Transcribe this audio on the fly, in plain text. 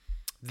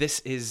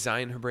This is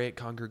Zion Hebraic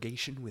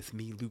Congregation with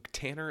me, Luke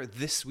Tanner.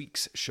 This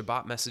week's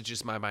Shabbat message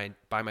is by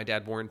my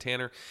dad, Warren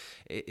Tanner.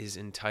 It is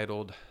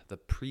entitled The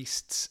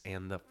Priests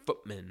and the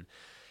Footmen.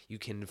 You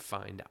can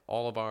find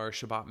all of our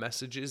Shabbat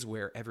messages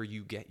wherever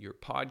you get your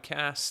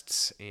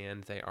podcasts,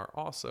 and they are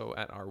also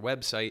at our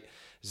website,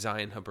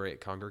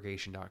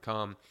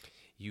 zionhebraicongregation.com.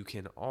 You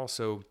can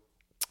also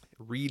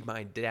read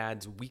my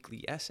dad's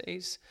weekly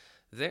essays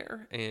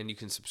there, and you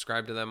can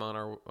subscribe to them on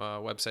our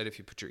website if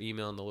you put your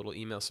email in the little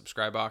email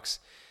subscribe box.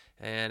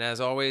 And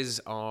as always,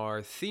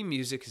 our theme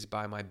music is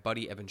by my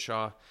buddy Evan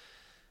Shaw.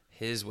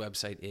 His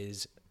website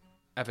is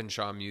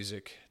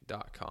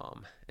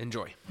evanshawmusic.com.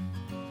 Enjoy.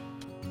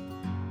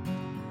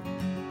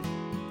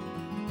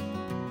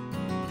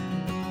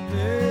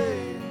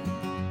 Hey,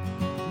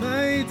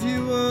 mighty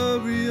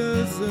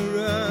warriors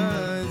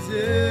arise,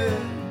 yeah.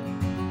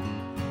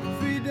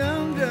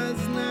 Freedom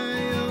does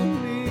nigh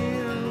only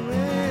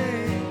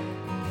away.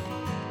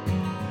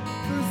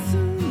 For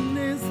soon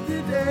is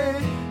the day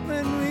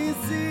when we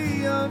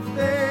see your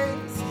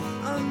face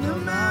on the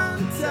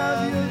mount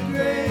of your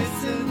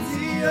grace and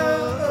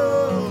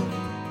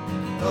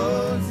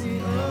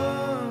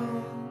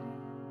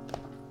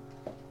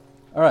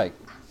All right.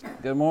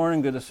 Good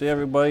morning. Good to see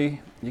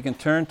everybody. You can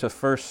turn to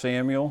 1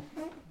 Samuel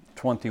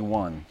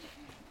 21.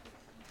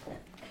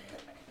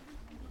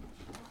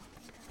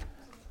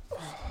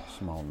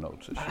 Small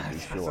notes, it should be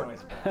short.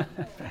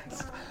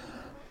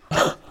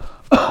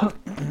 All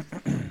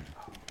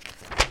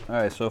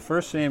right, so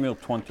 1 Samuel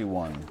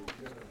 21.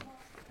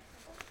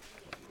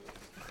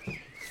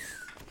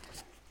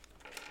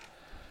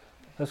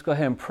 Let's go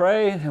ahead and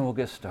pray, and we'll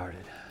get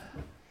started.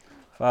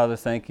 Father,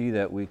 thank you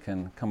that we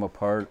can come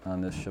apart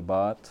on this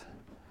Shabbat.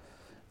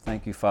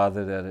 Thank you,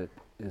 Father, that it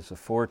is a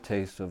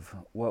foretaste of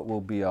what will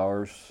be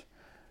ours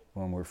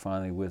when we're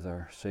finally with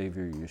our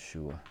Savior,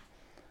 Yeshua.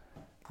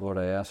 Lord,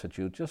 I ask that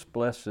you just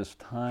bless this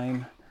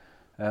time.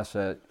 I ask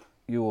that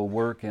you will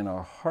work in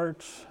our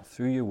hearts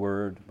through your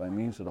word by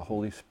means of the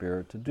Holy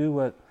Spirit to do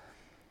what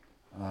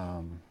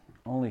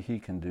only He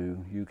can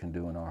do, you can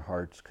do in our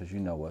hearts, because you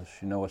know us.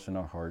 You know us in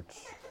our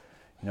hearts.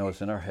 You know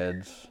us in our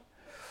heads.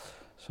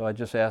 So I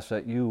just ask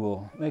that you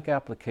will make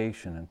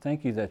application, and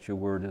thank you that your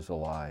word is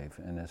alive,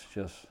 and it's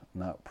just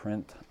not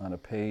print on a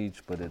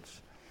page, but it's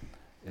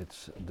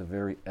the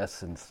very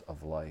essence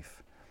of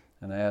life.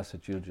 And I ask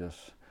that you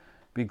just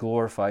be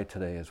glorified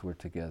today as we're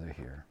together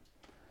here.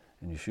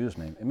 In Yeshua's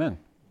name, amen.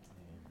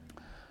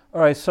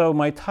 All right, so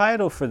my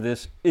title for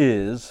this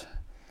is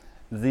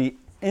The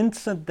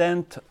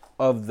Incident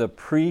of the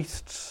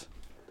Priests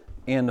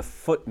and the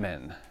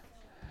Footmen.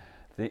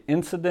 The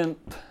Incident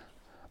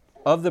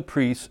of the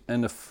Priests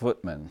and the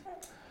Footmen.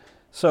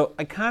 So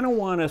I kind of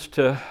want us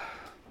to,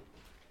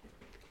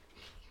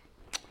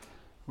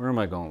 where am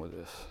I going with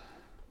this?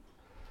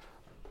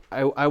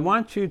 I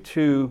want you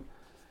to,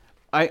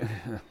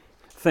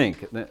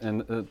 think,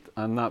 and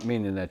I'm not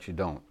meaning that you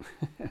don't,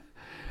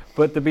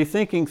 but to be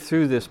thinking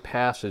through this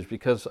passage,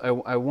 because I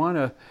want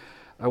to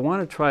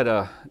try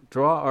to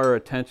draw our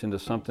attention to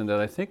something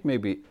that I think may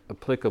be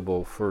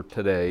applicable for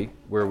today,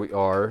 where we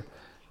are,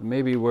 and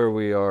maybe where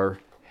we are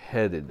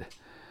headed,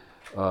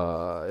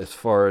 as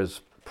far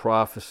as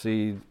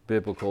prophecy,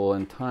 biblical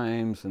end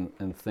times,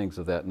 and things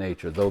of that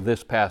nature, though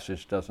this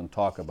passage doesn't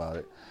talk about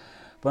it.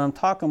 But I'm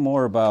talking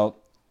more about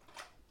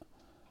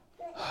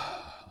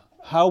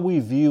how we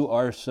view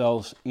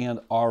ourselves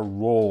and our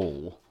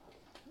role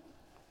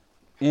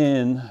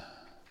in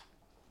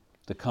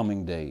the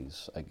coming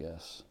days, I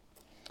guess.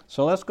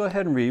 So let's go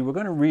ahead and read. We're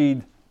going to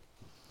read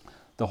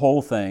the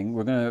whole thing.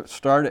 We're going to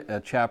start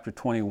at chapter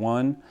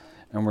 21,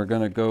 and we're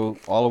going to go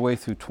all the way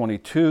through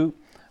 22.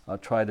 I'll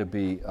try to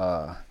be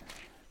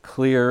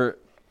clear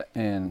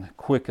and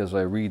quick as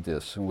I read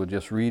this, and we'll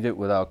just read it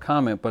without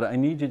comment, but I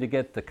need you to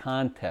get the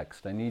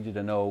context. I need you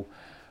to know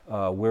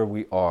where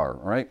we are,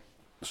 all right?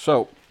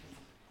 So,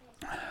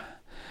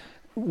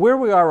 where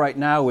we are right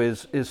now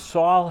is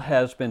Saul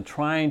has been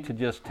trying to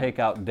just take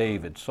out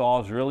David.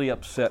 Saul's really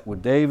upset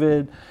with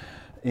David,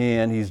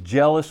 and he's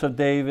jealous of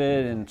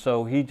David, and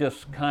so he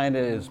just kind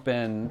of has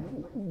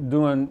been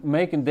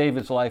making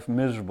David's life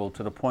miserable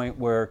to the point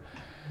where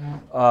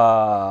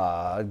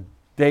Saul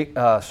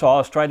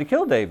has tried to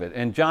kill David,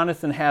 and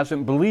Jonathan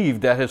hasn't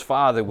believed that his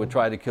father would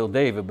try to kill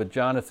David, but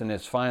Jonathan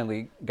has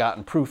finally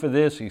gotten proof of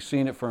this. He's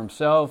seen it for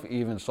himself.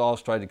 Even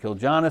Saul's tried to kill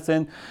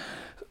Jonathan.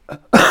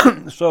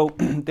 So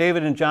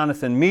David and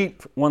Jonathan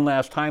meet one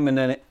last time, and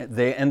then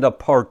they end up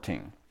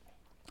parting.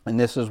 And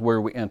this is where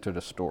we enter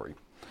the story.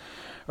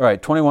 All right,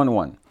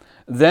 21:1.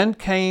 Then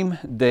came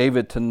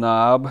David to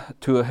Nob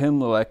to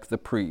Ahimelech the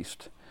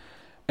priest.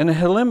 And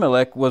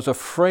Ahimelech was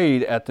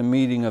afraid at the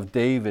meeting of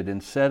David,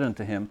 and said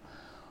unto him,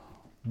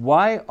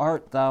 Why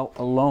art thou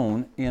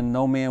alone, and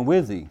no man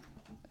with thee?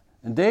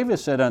 And David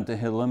said unto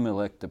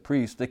Ahimelech the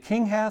priest, The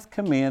king hath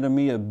commanded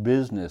me a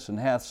business, and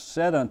hath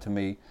said unto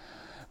me,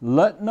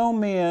 Let no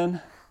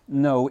man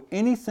know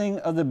anything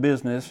of the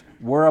business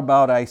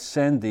whereabout I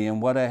send thee, and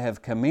what I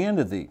have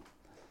commanded thee.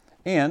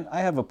 And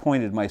I have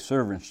appointed my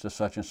servants to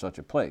such and such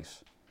a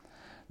place.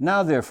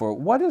 Now therefore,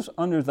 what is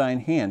under thine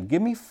hand?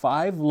 Give me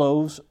 5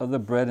 loaves of the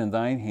bread in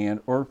thine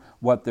hand, or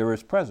what there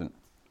is present.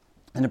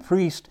 And the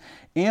priest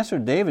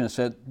answered David and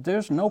said,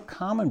 There's no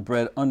common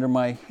bread under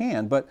my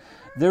hand, but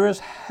there is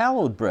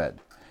hallowed bread,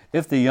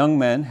 if the young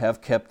men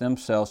have kept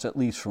themselves at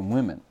least from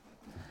women.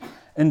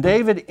 And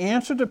David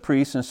answered the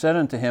priest and said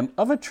unto him,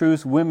 Of a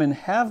truth women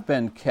have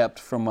been kept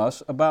from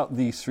us about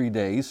these 3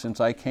 days since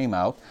I came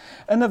out,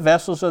 and the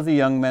vessels of the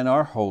young men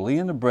are holy,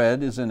 and the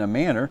bread is in a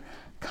manner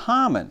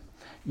common,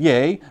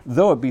 yea,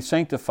 though it be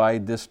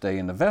sanctified this day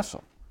in the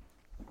vessel.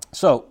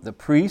 So the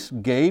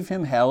priest gave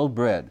him hallowed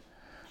bread,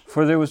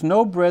 for there was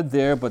no bread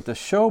there but the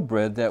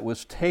showbread that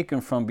was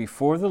taken from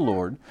before the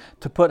Lord,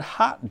 to put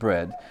hot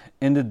bread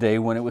in the day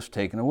when it was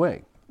taken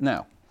away.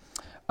 Now,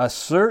 a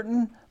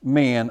certain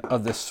man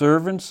of the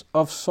servants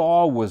of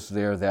Saul was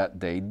there that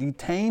day,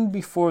 detained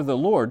before the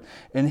Lord,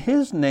 and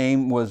his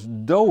name was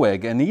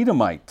Doeg, an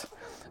Edomite,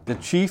 the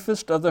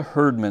chiefest of the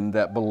herdmen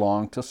that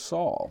belonged to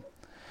Saul.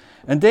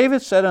 And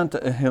David said unto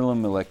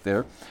Ahimelech,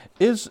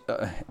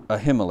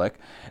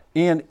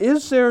 And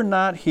is there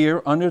not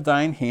here under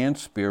thine hand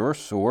spear or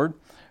sword?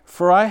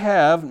 For I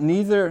have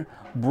neither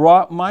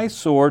brought my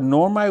sword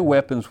nor my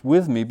weapons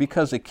with me,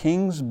 because the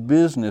king's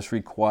business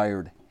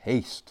required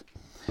haste.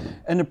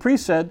 And the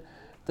priest said,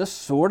 The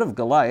sword of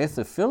Goliath,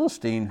 the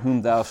Philistine,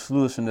 whom thou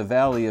slewest in the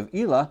valley of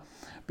Elah,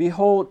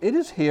 behold, it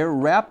is here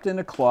wrapped in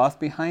a cloth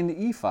behind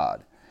the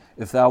ephod.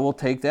 If thou wilt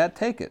take that,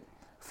 take it.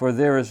 For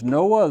there is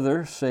no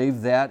other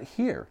save that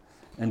here.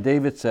 And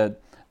David said,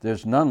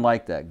 There's none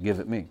like that, give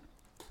it me.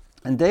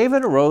 And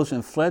David arose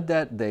and fled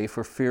that day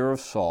for fear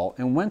of Saul,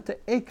 and went to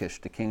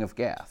Achish, the king of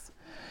Gath.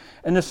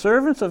 And the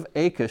servants of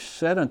Achish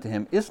said unto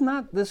him, Is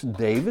not this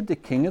David, the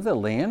king of the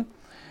land?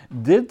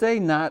 Did they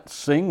not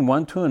sing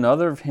one to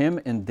another of him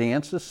in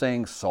dances,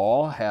 saying,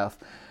 Saul hath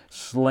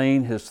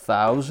slain his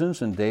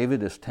thousands, and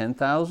David his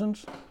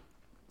 10,000s?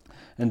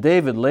 And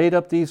David laid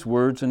up these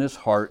words in his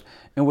heart,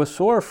 and was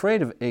sore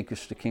afraid of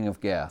Achish the king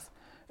of Gath.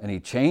 And he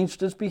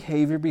changed his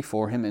behavior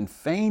before him, and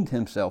feigned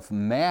himself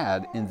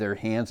mad in their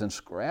hands, and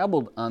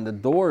scrabbled on the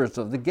doors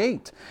of the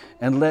gate,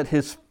 and let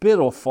his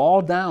spittle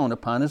fall down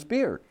upon his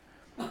beard.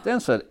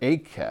 Then said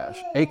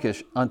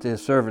Achish unto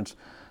his servants,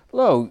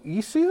 Lo,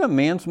 ye see the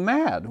man's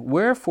mad.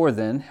 Wherefore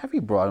then have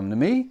ye brought him to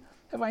me?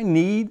 Have I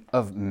need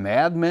of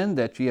madmen,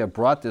 that ye have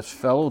brought this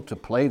fellow to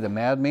play the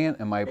madman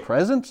in my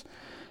presence?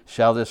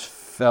 Shall this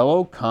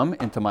fellow come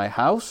into my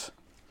house?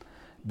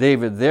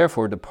 David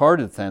therefore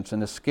departed thence,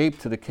 and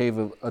escaped to the cave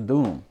of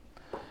Adullam.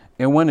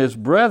 And when his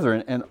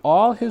brethren and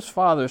all his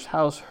father's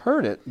house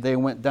heard it, they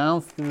went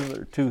down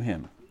thither to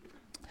him.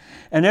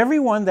 And every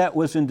one that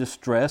was in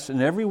distress,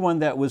 and every one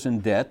that was in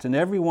debt, and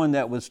every one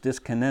that was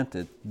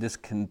discontented,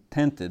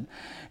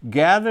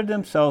 gathered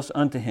themselves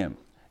unto him,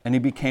 and he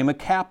became a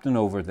captain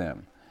over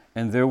them.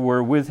 And there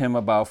were with him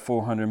about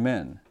 400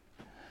 men.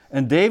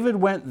 And David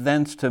went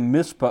thence to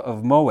Mizpah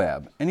of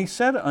Moab, and he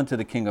said unto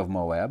the king of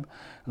Moab,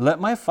 Let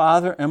my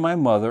father and my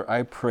mother,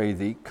 I pray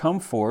thee, come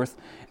forth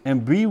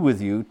and be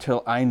with you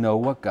till I know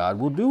what God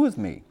will do with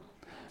me.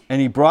 And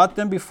he brought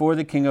them before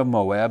the king of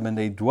Moab, and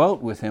they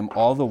dwelt with him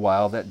all the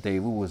while that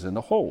David was in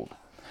the hold.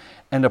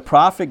 And the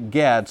prophet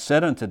Gad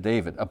said unto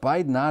David,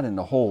 Abide not in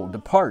the hold,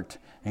 depart,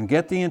 and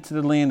get thee into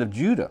the land of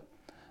Judah.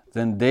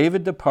 Then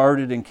David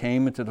departed and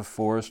came into the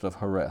forest of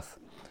Hereth.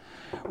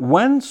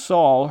 When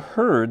Saul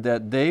heard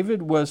that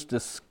David was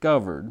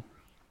discovered,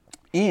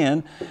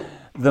 and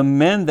the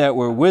men that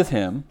were with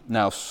him,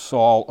 now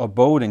Saul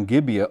abode in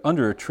Gibeah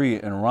under a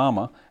tree in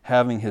Ramah,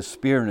 having his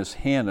spear in his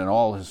hand, and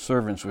all his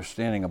servants were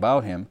standing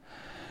about him.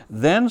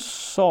 Then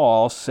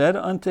Saul said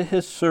unto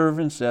his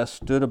servants that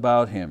stood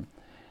about him,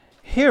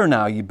 Hear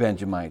now, ye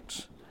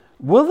Benjamites,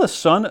 will the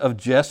son of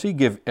Jesse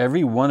give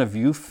every one of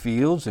you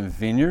fields and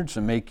vineyards,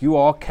 and make you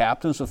all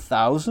captains of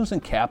thousands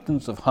and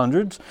captains of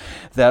hundreds,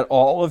 that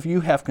all of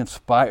you have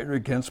conspired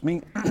against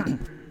me?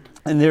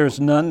 And there is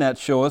none that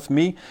showeth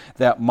me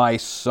that my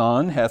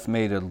son hath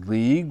made a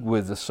league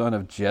with the son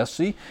of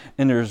Jesse,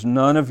 and there is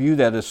none of you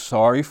that is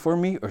sorry for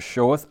me, or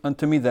showeth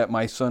unto me that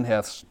my son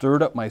hath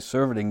stirred up my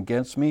servant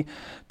against me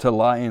to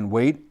lie in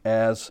wait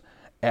as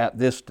at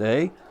this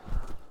day.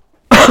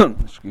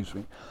 Excuse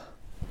me.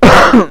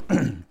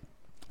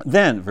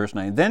 Then, verse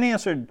 9, Then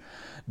answered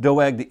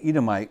Doeg the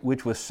Edomite,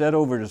 which was set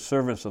over the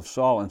servants of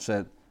Saul, and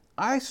said,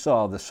 I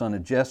saw the son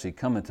of Jesse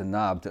come into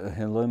Nob to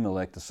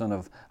Ahimelech the son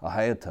of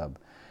Ahitub.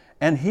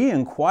 And he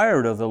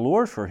inquired of the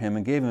Lord for him,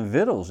 and gave him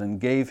victuals, and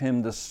gave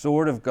him the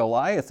sword of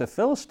Goliath the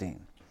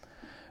Philistine.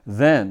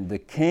 Then the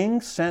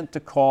king sent to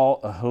call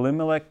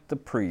Ahimelech the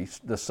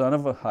priest, the son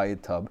of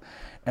Ahitub,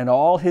 and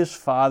all his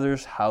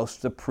father's house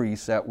the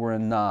priests that were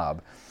in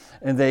Nob.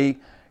 And they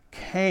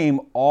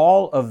came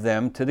all of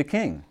them to the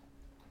king.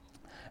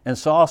 And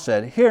Saul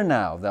said, Hear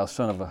now, thou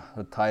son of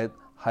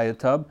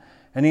Ahitub.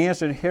 And he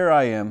answered, Here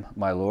I am,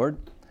 my lord.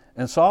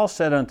 And Saul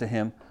said unto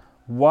him,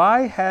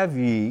 Why have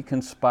ye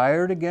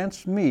conspired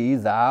against me,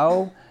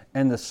 thou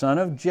and the son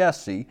of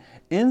Jesse,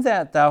 in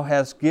that thou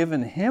hast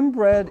given him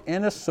bread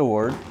and a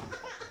sword,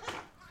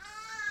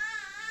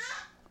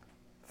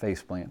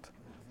 faceplant,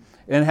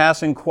 and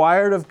hast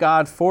inquired of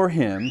God for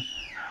him,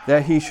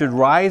 that he should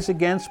rise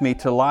against me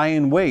to lie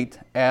in wait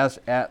as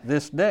at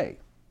this day.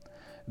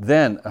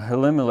 Then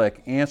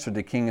Ahimelech answered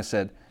the king and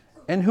said,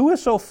 And who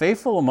is so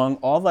faithful among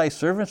all thy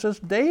servants as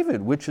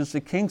David, which is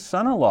the king's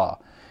son-in-law,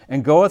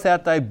 and goeth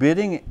at thy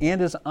bidding,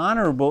 and is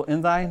honorable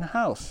in thine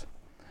house?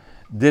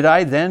 Did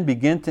I then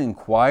begin to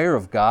inquire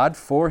of God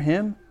for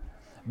him?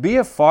 Be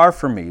it far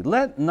from me.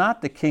 Let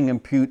not the king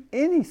impute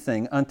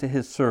anything unto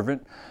his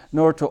servant,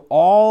 nor to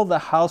all the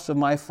house of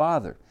my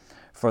father.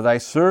 For thy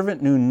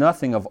servant knew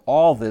nothing of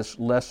all this,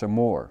 less or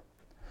more.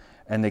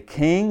 And the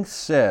king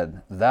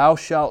said, Thou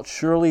shalt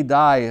surely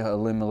die,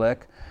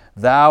 Elimelech,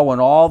 thou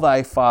and all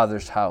thy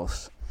father's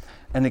house.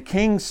 And the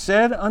king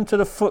said unto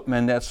the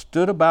footmen that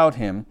stood about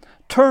him,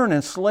 Turn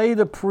and slay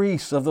the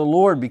priests of the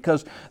Lord,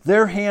 because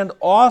their hand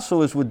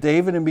also is with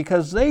David, and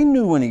because they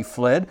knew when he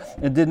fled,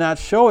 and did not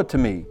show it to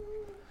me.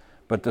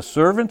 But the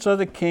servants of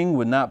the king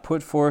would not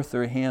put forth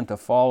their hand to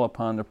fall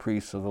upon the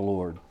priests of the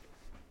Lord.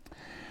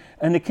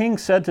 And the king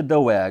said to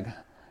Doeg,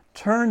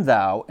 Turn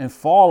thou and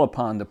fall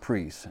upon the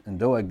priests. And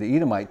Doeg the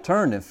Edomite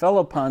turned and fell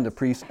upon the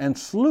priests, and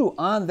slew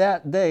on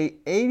that day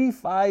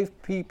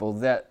 85 people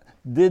that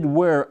did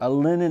wear a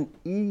linen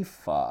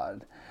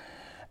ephod.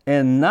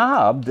 And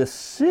Nob, the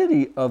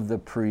city of the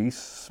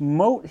priests,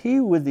 smote he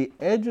with the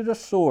edge of the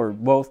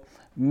sword, both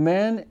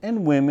men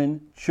and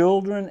women,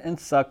 children and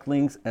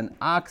sucklings, and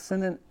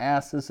oxen and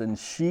asses and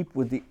sheep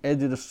with the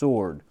edge of the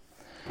sword.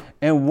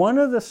 And one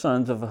of the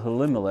sons of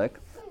Ahimelech,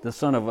 the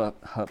son of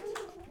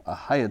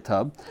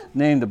Ahitub,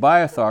 named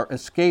Abiathar,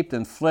 escaped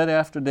and fled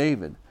after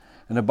David.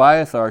 And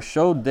Abiathar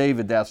showed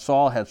David that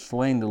Saul had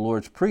slain the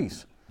Lord's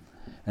priests.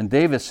 And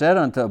David said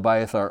unto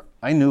Abiathar,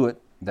 I knew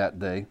it that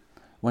day,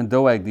 when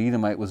Doeg the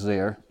Edomite was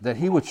there, that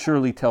he would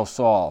surely tell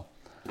Saul,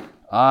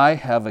 I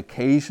have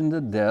occasioned the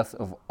death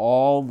of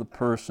all the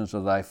persons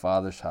of thy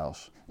father's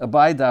house.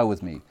 Abide thou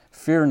with me,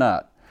 fear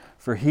not,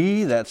 for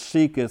he that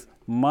seeketh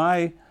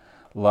my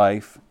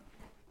life,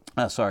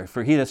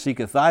 for he that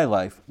seeketh thy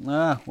life,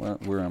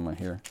 where am I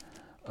here?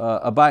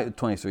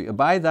 23,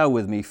 abide thou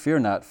with me, fear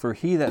not, for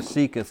he that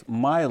seeketh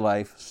my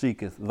life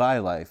seeketh thy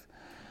life,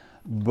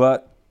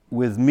 but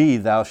with me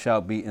thou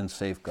shalt be in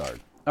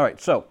safeguard. All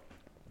right, so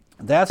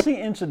that's the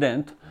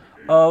incident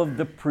of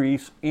the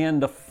priests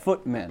and the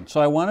footmen. So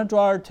I want to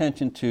draw our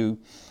attention to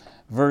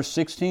verse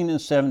 16 and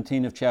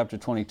 17 of chapter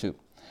 22.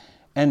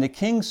 And the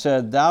king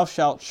said, Thou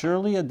shalt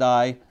surely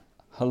die,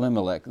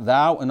 Ahimelech,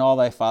 thou and all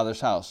thy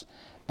father's house.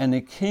 And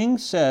the king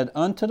said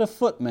unto the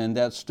footmen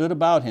that stood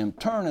about him,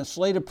 Turn and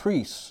slay the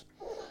priests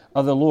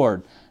of the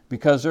Lord,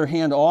 because their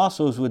hand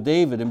also is with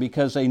David, and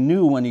because they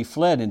knew when he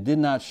fled and did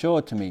not show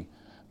it to me.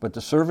 But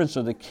the servants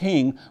of the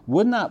king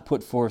would not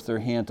put forth their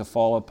hand to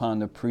fall upon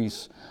the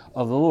priests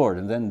of the Lord.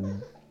 And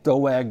then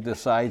Doeg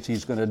decides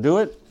he's going to do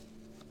it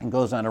and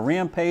goes on a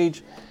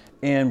rampage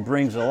and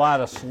brings a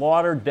lot of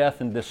slaughter, death,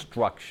 and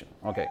destruction.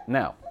 Okay,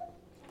 now,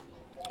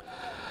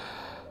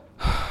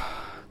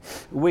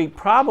 we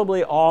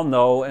probably all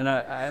know, and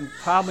I'm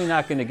probably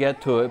not going to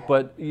get to it,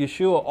 but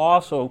Yeshua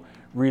also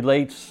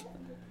relates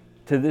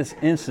to this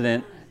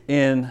incident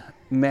in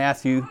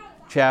Matthew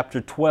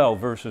chapter 12,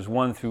 verses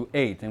 1 through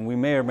 8, and we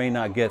may or may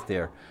not get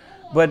there.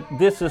 But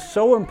this is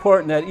so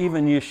important that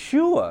even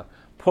Yeshua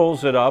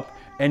pulls it up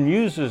and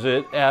uses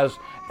it as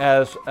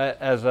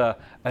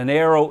an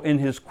arrow in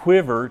his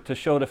quiver to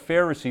show the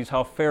Pharisees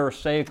how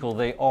pharisaical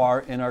they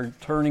are and are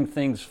turning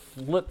things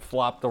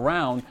flip-flopped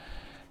around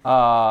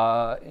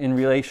in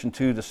relation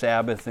to the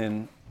Sabbath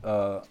and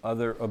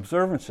other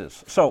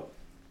observances. So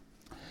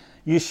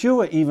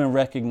Yeshua even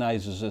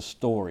recognizes this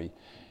story.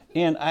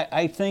 And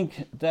I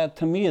think that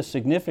to me is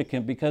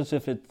significant, because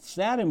if it's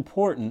that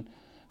important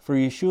for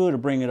Yeshua to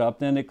bring it up,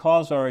 then it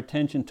calls our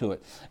attention to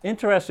it.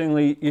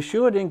 Interestingly,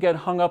 Yeshua didn't get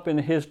hung up in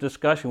his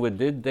discussion with,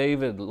 did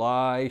David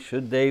lie?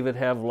 Should David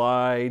have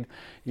lied?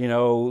 You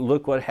know,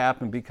 look what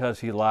happened because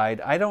he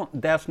lied.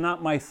 That's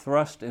not my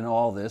thrust in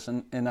all this.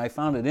 And I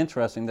found it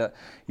interesting that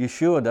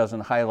Yeshua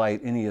doesn't highlight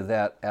any of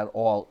that at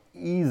all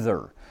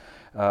either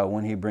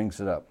when he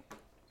brings it up.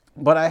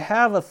 But I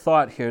have a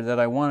thought here that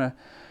I want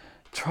to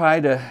try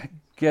to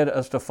get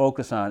us to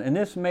focus on. And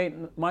this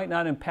might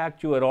not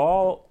impact you at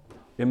all.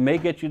 It may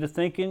get you to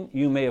thinking.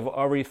 You may have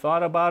already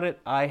thought about it.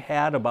 I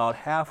had about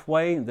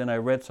halfway, and then I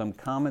read some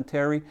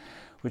commentary,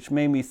 which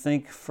made me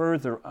think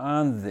further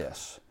on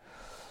this.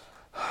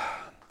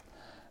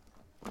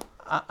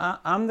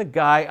 I'm the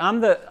guy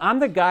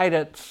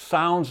that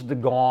sounds the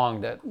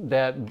gong,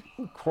 that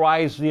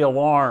cries the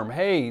alarm.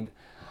 Hey,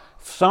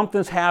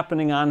 something's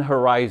happening on the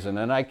horizon,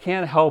 and I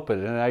can't help it.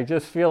 And I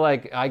just feel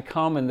like I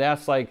come, and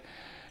that's like,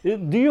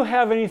 do you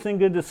have anything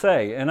good to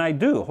say? And I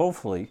do,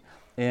 hopefully,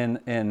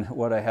 in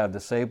what I have to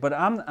say. But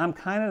I'm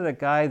kind of the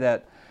guy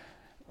that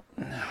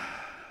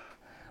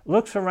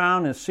looks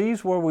around and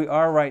sees where we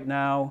are right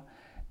now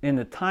in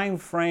the time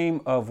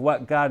frame of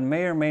what God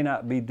may or may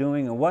not be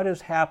doing and what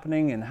is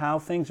happening and how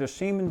things are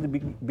seeming to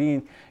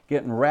be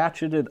getting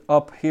ratcheted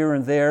up here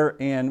and there.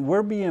 And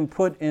we're being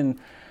put in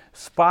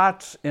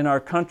spots in our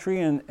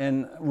country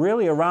and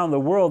really around the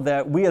world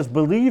that we as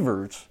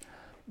believers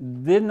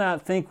did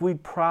not think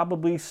we'd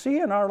probably see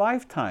in our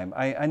lifetime.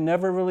 I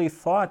never really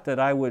thought that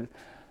I would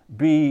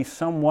be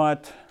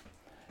somewhat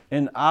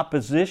in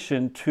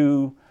opposition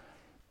to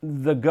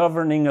the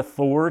governing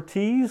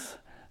authorities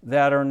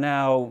that are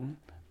now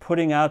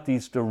putting out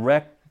these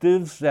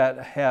directives that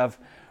have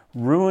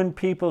ruined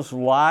people's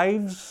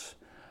lives.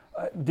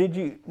 Did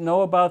you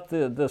know about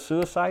the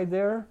suicide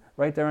there,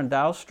 right there on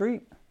Dow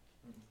Street?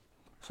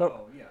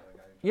 So,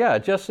 yeah,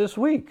 just this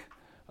week.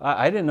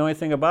 I didn't know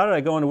anything about it.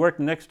 I go into work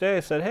the next day.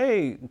 I said,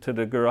 hey, to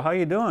the girl, how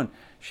you doing?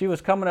 She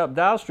was coming up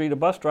Dow Street, a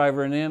bus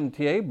driver in an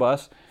MTA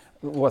bus,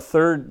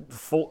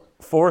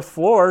 fourth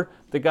floor.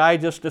 The guy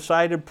just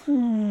decided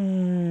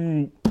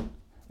and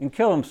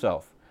kill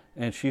himself.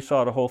 And she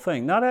saw the whole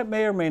thing. Now, that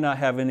may or may not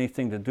have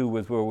anything to do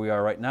with where we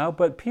are right now,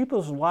 but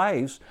people's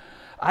lives,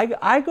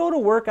 I go to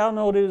work, I don't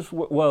know what it is,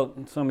 well,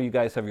 some of you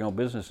guys have your own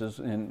businesses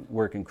and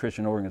work in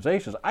Christian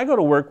organizations. I go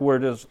to work where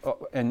there's,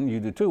 and you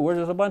do too, where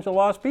there's a bunch of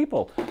lost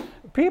people.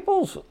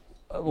 People's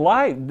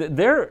lives,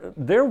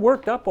 they're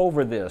worked up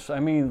over this. I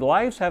mean,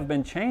 lives have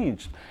been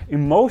changed.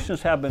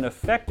 Emotions have been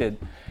affected.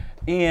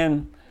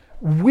 And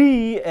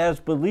we, as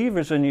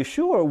believers in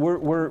Yeshua,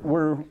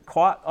 we're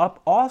caught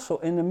up also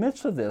in the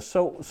midst of this.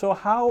 So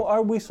how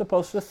are we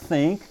supposed to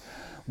think?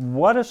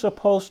 What is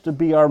supposed to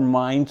be our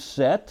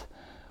mindset?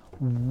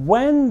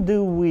 When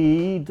do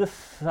we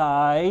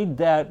decide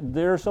that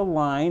there's a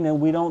line and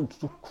we don't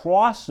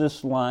cross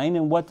this line,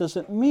 and what does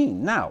it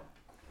mean? Now,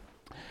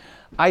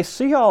 I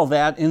see all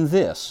that in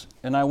this,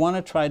 and I want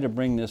to try to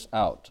bring this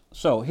out.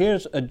 So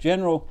here's a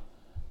general,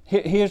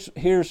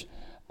 here's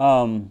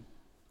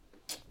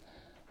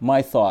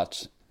my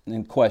thoughts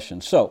and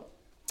questions. So,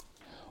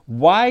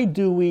 why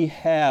do we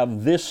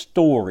have this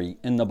story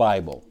in the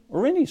Bible,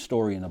 or any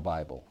story in the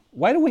Bible?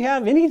 Why do we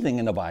have anything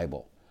in the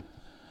Bible?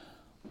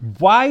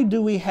 Why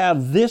do we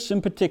have this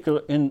in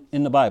particular in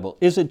the Bible?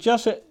 Is it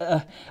just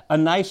a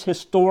nice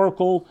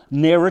historical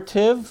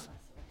narrative?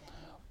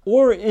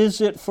 Or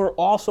is it for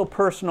also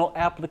personal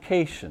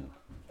application?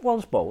 Well,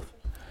 it's both.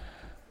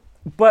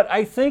 But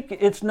I think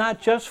it's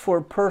not just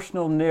for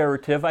personal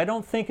narrative. I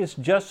don't think it's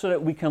just so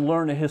that we can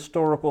learn a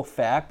historical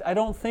fact. I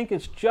don't think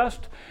it's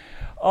just,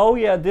 oh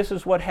yeah, this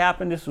is what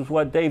happened, this is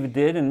what David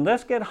did, and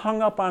let's get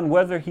hung up on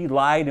whether he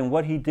lied and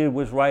what he did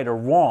was right or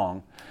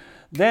wrong.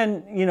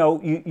 Then,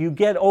 you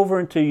get over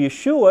into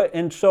Yeshua,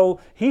 and so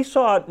he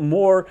saw it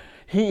more,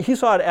 he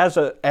saw it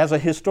as a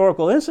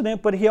historical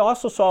incident, but he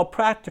also saw a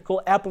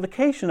practical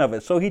application of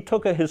it. So he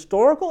took a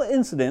historical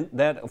incident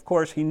that, of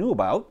course, he knew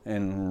about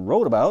and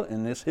wrote about,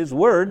 and it's his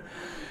word.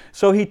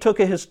 So he took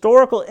a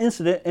historical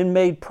incident and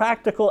made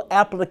practical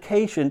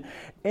application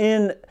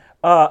in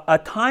a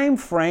time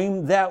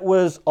frame that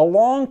was a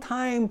long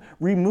time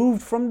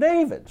removed from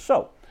David.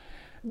 So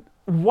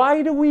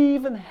why do we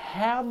even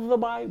have the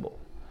Bible?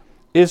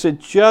 Is it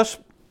just,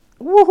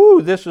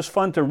 woohoo, this is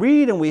fun to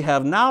read and we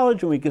have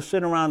knowledge and we can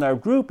sit around our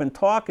group and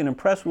talk and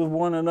impress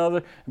one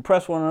another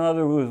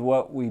with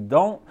what we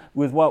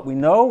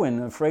know,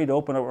 and afraid to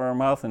open up our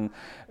mouth and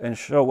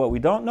show what we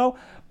don't know?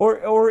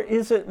 Or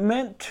is it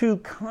meant to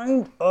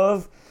kind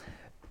of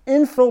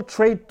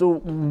infiltrate the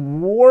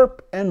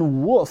warp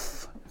and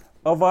woof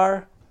of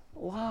our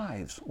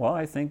lives? Well,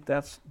 I think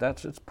that's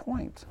its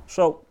point.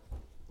 So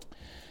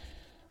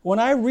when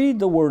I read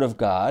the Word of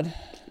God,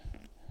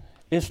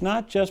 it's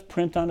not just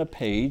print on a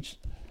page.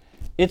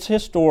 It's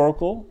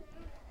historical.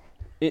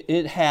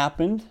 It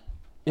happened.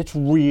 It's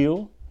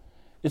real.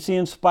 It's the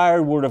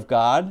inspired Word of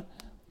God.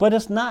 But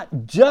it's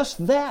not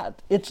just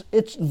that. It's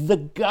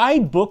the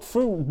guidebook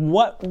for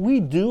what we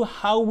do,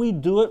 how we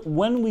do it,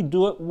 when we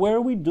do it, where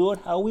we do it,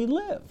 how we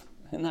live.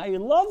 And I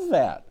love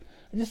that.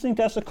 I just think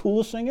that's the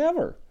coolest thing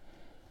ever.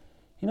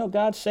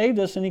 God saved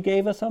us and He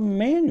gave us a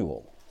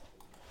manual.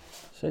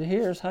 He said,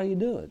 here's how you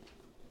do it.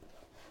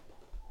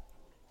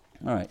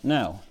 All right,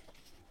 now,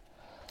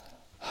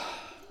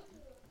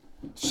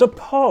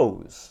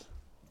 suppose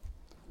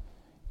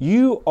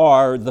you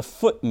are the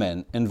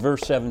footmen in verse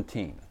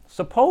 17.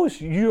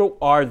 Suppose you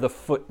are the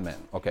footmen.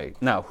 Okay,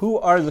 now, who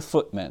are the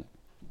footmen?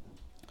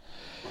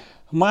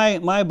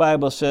 My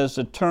Bible says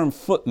the term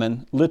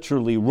footmen,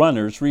 literally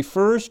runners,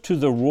 refers to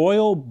the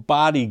royal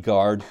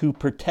bodyguard who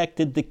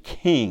protected the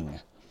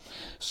king.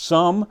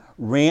 Some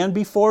ran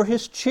before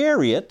his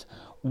chariot,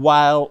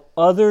 while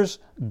others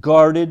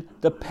guarded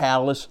the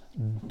palace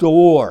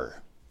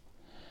door.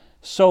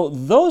 So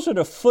those are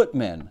the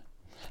footmen.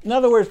 In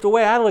other words, the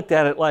way I looked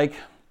at it, like,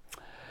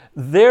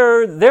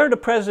 they're the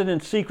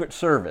president's secret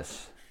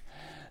service.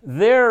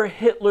 They're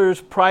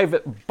Hitler's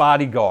private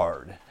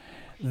bodyguard.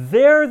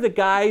 They're the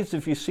guys,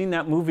 if you've seen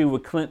that movie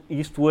with Clint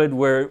Eastwood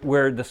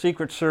where the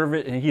Secret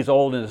Service, and he's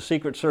old, and the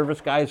Secret Service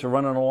guys are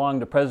running along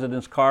the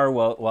president's car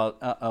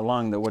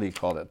along the, what do you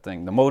call that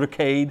thing, the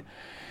motorcade.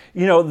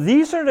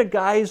 These are the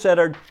guys that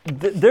are,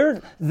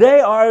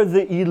 they are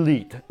the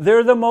elite.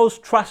 They're the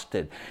most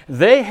trusted.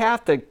 They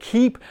have to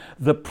keep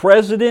the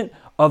president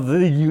of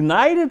the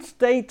United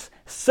States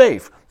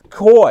safe.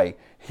 Coy,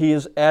 he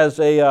is as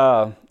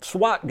a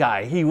SWAT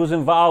guy. He was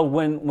involved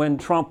when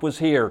Trump was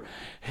here.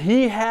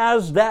 He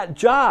has that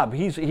job.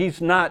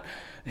 He's not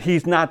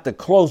he's not the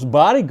close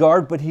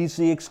bodyguard, but he's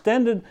the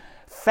extended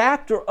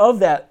factor of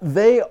that.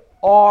 They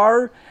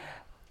are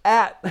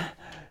at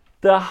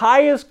the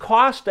highest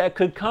cost that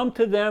could come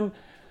to them,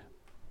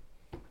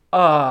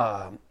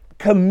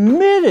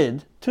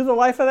 committed to the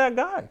life of that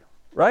guy,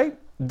 right?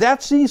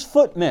 That's these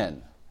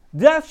footmen.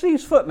 That's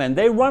these footmen.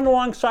 They run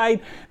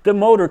alongside the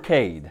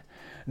motorcade.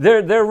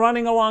 They're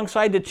running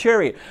alongside the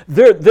chariot.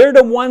 They're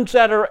the ones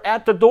that are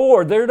at the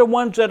door. They're the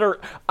ones that are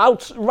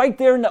out right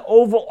there in the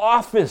Oval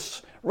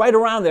Office, right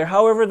around there,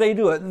 however they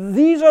do it.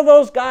 These are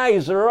those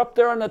guys that are up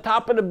there on the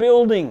top of the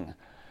building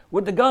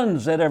with the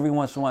guns that every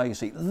once in a while you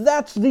see.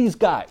 That's these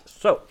guys.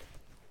 So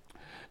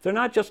they're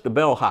not just the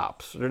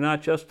bellhops. They're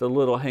not just the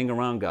little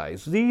hang-around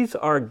guys. These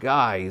are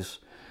guys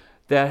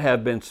that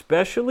have been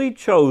specially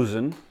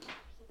chosen.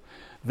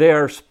 They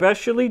are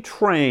specially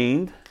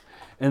trained,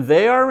 and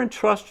they are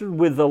entrusted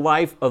with the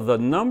life of the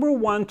number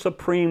one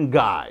supreme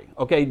guy.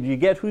 Okay, do you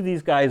get who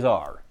these guys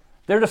are?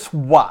 They're the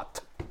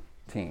SWAT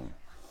team.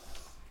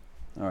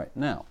 All right,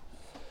 now,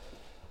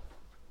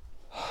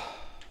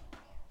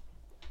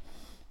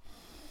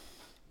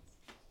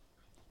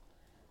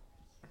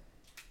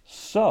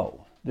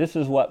 so this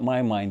is what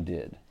my mind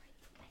did.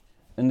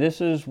 And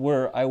this is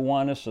where I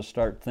want us to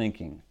start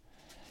thinking.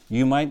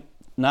 You might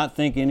not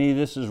think any of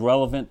this is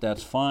relevant,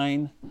 that's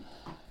fine.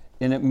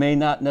 And it may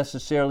not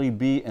necessarily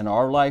be in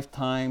our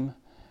lifetime.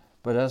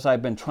 But as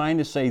I've been trying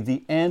to say,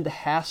 the end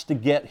has to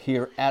get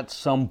here at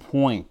some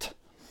point.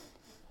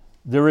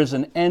 There is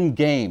an end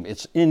game.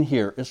 It's in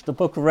here. It's the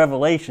book of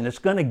Revelation. It's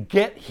going to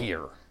get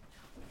here.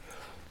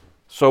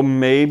 So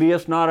maybe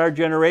it's not our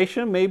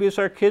generation. Maybe it's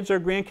our kids, our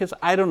grandkids.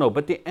 I don't know.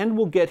 But the end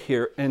will get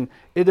here. And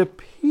it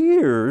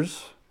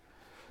appears,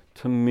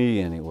 to me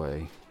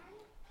anyway,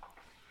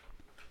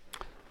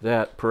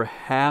 that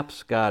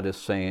perhaps God is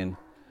saying,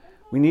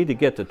 we need to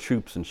get the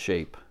troops in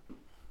shape.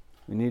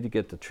 We need to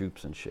get the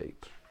troops in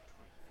shape.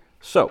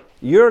 So,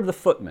 you're the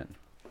footman,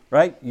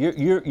 right?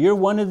 You're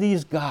one of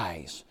these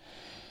guys.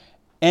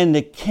 And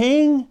the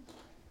king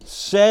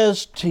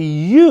says to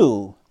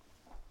you,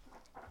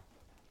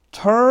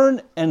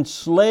 turn and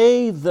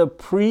slay the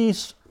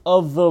priests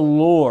of the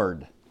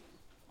Lord.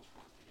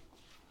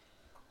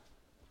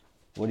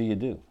 What do you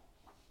do?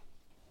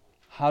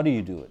 How do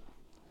you do it?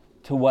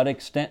 To what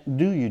extent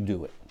do you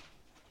do it?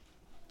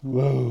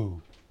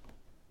 Whoa.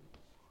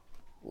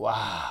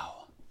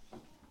 Wow.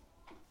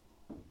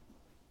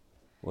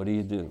 What do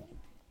you do?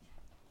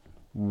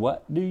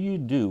 What do you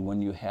do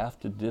when you have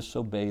to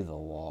disobey the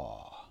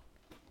law?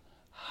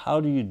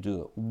 How do you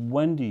do it?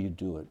 When do you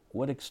do it?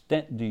 What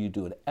extent do you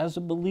do it? As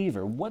a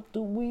believer, what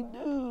do we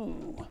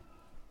do?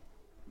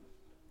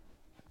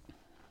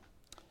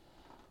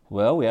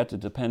 Well, we have to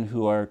depend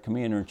who our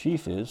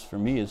commander-in-chief is. For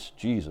me, it's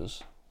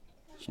Jesus.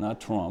 It's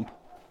not Trump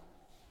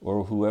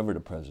or whoever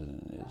the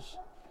president is.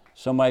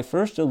 So my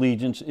first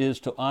allegiance is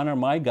to honor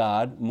my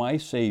God, my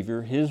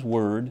Savior, His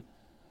Word,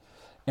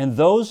 and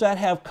those that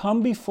have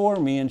come before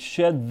me and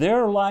shed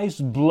their life's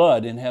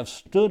blood and have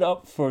stood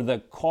up for the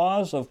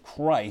cause of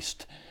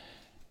Christ,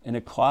 and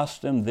it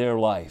cost them their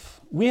life.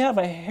 We have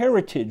a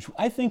heritage.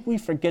 I think we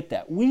forget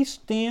that. We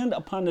stand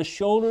upon the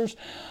shoulders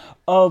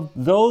of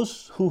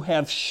those who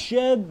have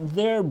shed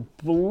their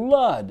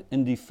blood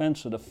in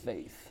defense of the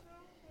faith.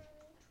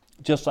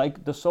 Just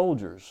like the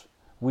soldiers,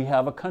 we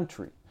have a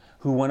country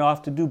who went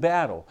off to do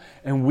battle.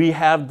 And we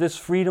have this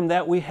freedom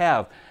that we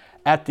have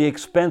at the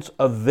expense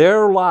of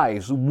their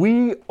lives.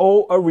 We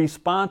owe a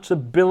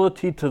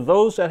responsibility to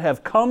those that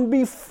have come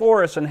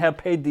before us and have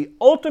paid the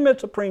ultimate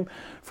supreme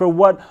for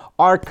what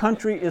our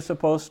country is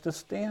supposed to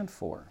stand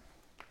for.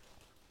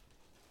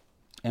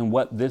 And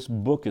what this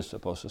book is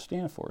supposed to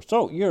stand for.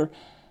 So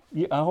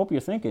I hope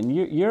you're thinking,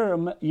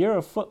 you're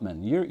a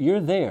footman.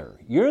 You're there.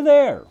 You're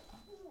there.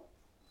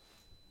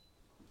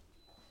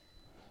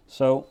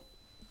 So,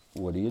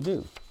 what do you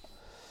do?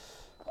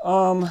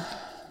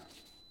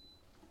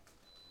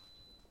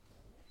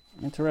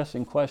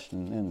 Interesting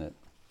question, isn't it?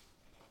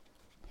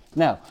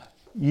 Now,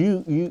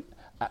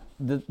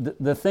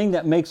 the thing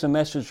that makes a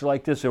message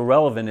like this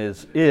irrelevant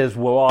is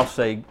we'll all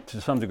say to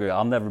some degree,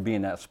 I'll never be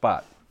in that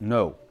spot.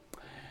 No.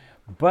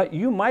 But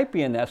you might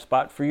be in that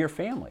spot for your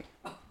family.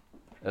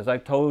 As I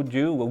told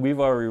you, we've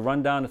already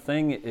run down the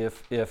thing.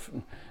 If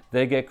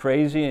they get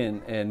crazy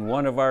and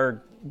one of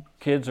our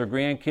kids or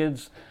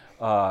grandkids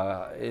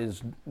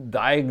is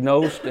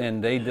diagnosed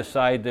and they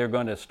decide they're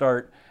going to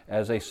start,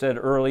 as they said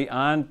early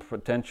on,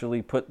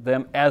 potentially put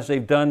them, as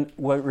they've done,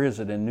 where is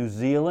it, in New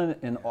Zealand,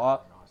 in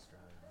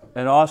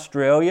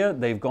Australia,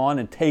 they've gone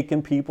and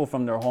taken people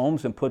from their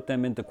homes and put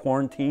them into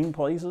quarantine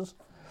places.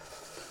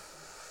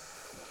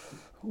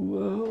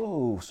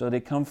 Whoa, so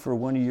they come for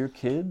one of your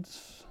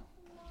kids?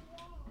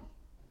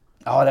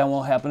 Oh, that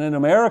won't happen in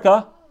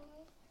America.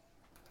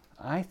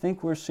 I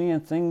think we're seeing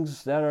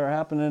things that are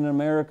happening in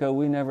America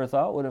we never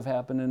thought would have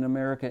happened in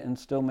America and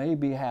still may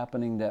be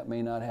happening that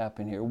may not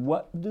happen here.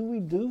 What do we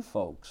do,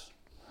 folks?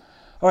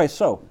 All right,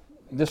 so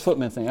this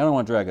footman thing, I don't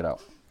want to drag it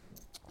out.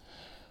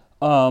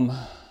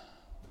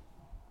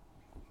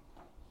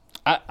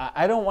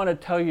 I don't want to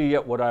tell you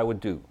yet what I would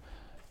do.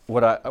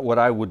 what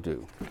I would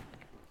do.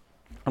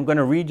 I'm going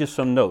to read you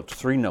some notes,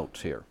 3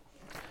 notes here.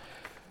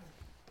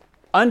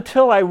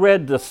 Until I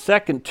read the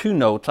second 2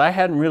 notes, I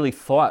hadn't really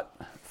thought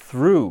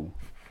through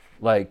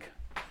like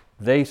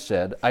they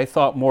said. I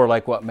thought more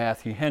like what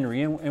Matthew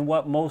Henry and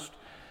what most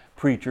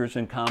preachers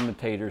and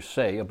commentators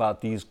say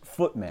about these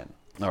footmen.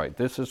 All right,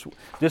 this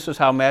is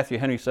how Matthew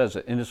Henry says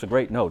it, and it's a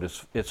great note.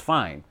 It's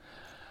fine.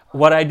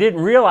 What I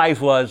didn't realize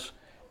was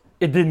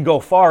it didn't go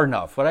far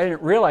enough. What I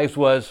didn't realize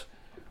was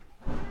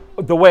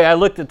the way I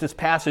looked at this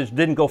passage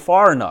didn't go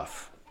far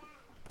enough.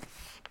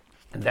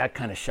 And that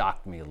kind of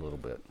shocked me a little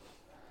bit.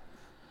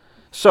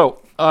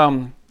 So,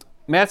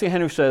 Matthew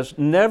Henry says,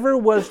 never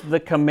was the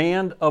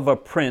command of a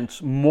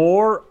prince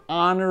more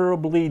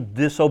honorably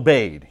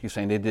disobeyed. He's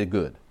saying they did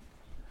good.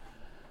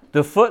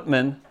 The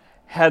footmen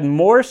had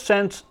more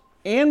sense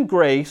and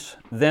grace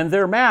than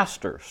their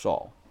master,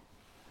 Saul.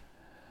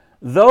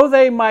 Though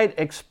they might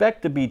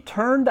expect to be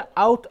turned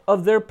out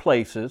of their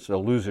places,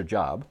 they'll lose their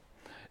job,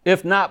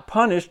 if not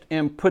punished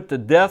and put to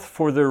death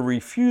for their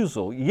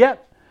refusal,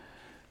 yet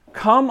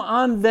come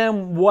on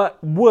them what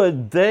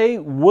they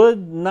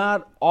would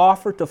not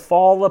offer to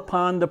fall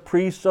upon the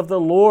priests of the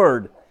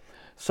Lord.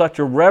 Such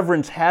a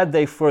reverence had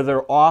they for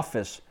their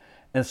office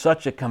and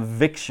such a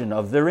conviction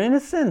of their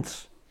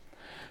innocence.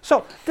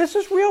 So this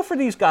is real for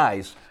these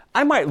guys.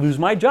 I might lose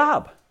my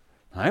job.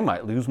 I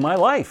might lose my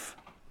life.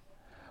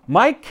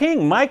 My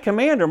king, my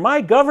commander,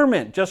 my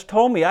government just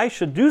told me I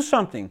should do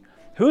something.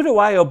 Who do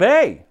I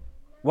obey?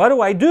 What do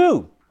I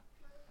do?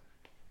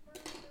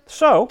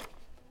 So,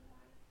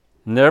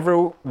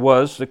 never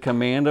was the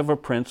command of a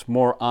prince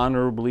more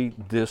honorably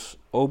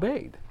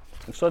disobeyed.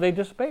 And so they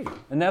disobeyed,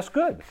 and that's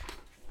good.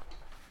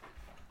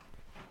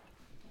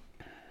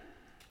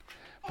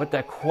 But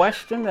the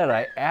question that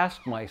I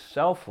asked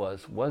myself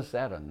was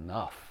that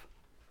enough?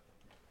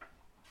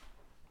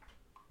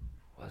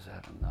 Was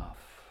that enough?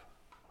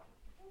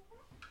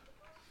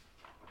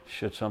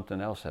 Should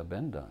something else have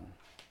been done?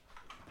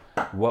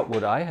 What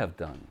would I have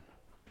done?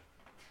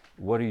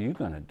 What are you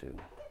going to do?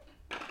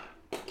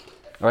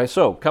 All right,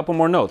 so a couple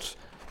more notes,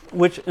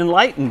 which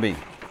enlightened me.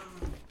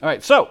 All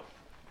right, so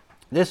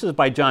this is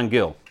by John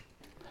Gill.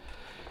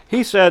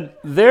 He said,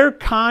 their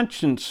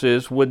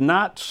consciences would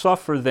not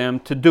suffer them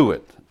to do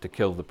it, to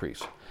kill the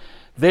priest.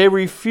 They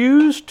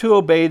refused to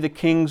obey the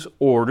king's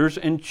orders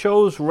and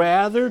chose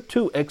rather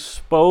to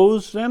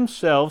expose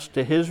themselves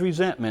to his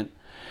resentment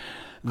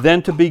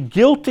than to be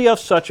guilty of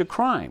such a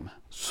crime.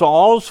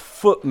 Saul's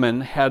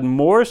footmen had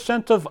more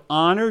sense of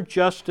honor,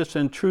 justice,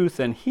 and truth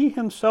than he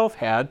himself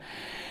had,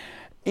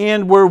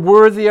 and were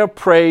worthy of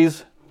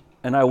praise.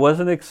 And I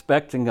wasn't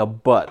expecting a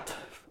but.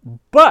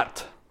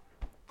 But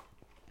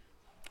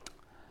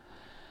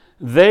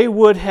they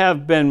would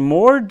have been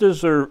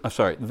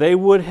they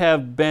would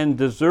have been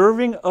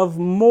deserving of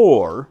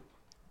more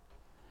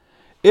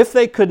if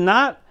they could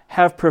not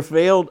have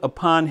prevailed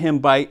upon him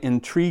by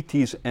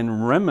entreaties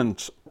and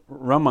remonstrances,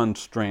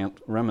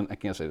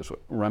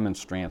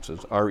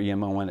 remonstrances,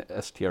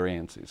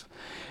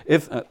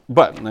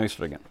 but, let me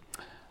start again.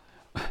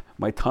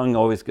 My tongue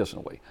always gets in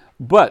the way.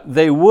 But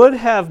they would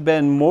have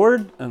been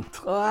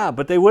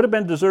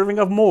deserving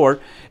of more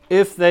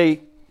if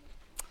they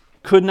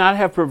could not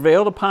have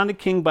prevailed upon the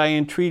king by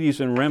entreaties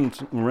and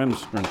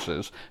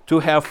remonstrances to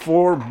have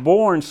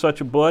forborne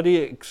such a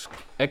bloody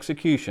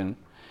execution.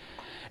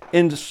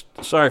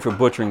 Sorry for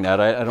butchering that.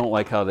 I don't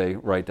like how they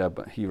write that,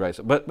 but he writes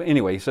it. But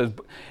anyway, he says,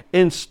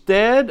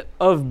 instead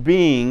of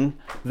being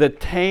the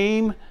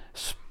tame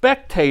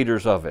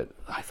spectators of it.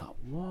 I thought,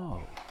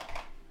 whoa.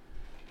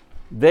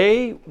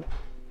 They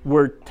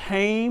were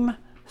tame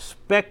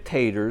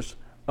spectators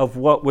of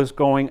what was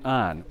going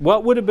on.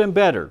 What would have been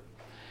better?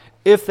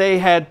 If they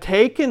had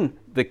taken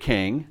the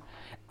king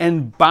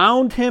and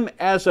bound him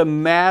as a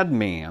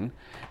madman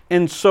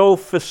and so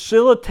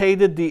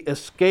facilitated the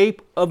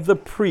escape of the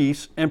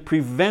priests and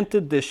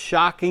prevented this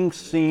shocking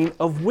scene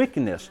of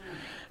wickedness.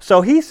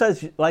 So he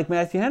says, like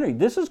Matthew Henry,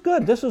 this is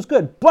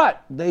good,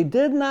 but they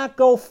did not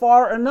go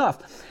far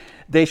enough.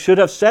 They should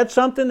have said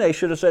something. They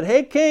should have said,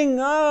 hey, king,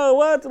 oh,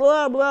 what,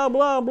 blah, blah,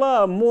 blah,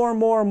 blah,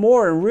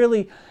 more, and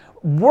really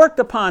worked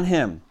upon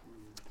him.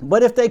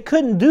 But if they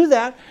couldn't do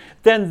that,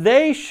 then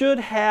they should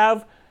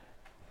have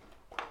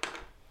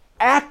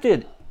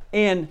acted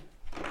and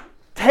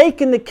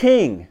taken the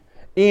king.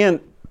 And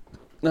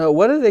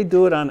what did they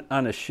do it on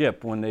a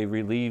ship when they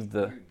relieved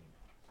the...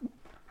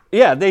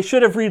 Yeah, they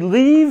should have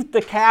relieved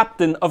the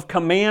captain of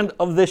command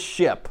of this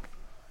ship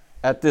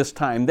at this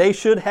time. They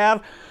should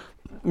have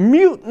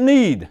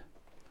mutinied.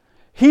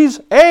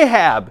 He's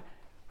Ahab,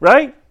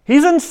 right?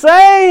 He's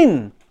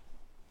insane.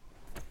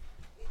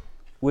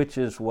 Which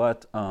is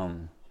what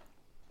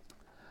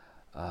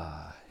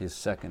his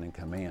second in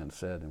command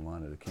said and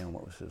wanted to kill him.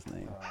 What was his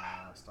name?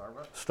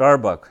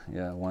 Starbuck,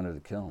 yeah, wanted to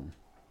kill him.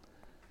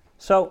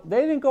 So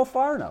they didn't go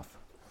far enough.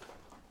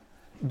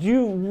 Do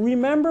you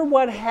remember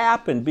what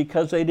happened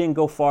because they didn't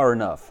go far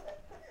enough?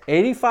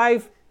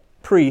 85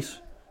 priests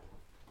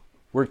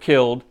were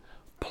killed,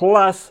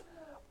 plus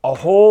a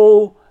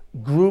whole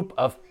group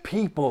of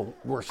people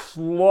were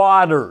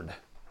slaughtered.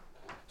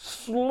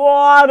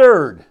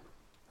 slaughtered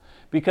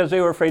because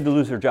they were afraid to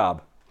lose their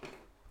job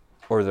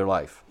or their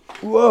life.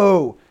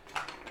 Whoa.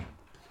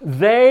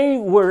 They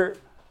were,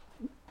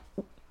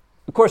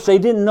 of course, they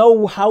didn't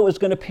know how it was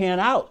going to pan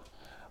out.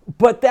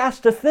 But that's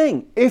the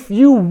thing. If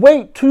you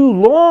wait too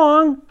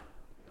long,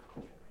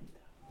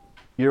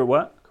 you're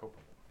what?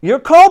 You're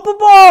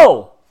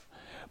culpable.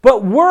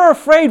 But we're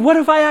afraid, what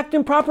if I act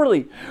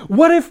improperly?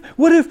 What if?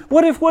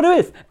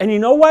 And you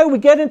know why we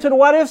get into the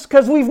what ifs?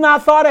 Because we've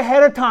not thought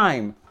ahead of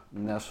time.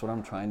 And that's what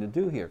I'm trying to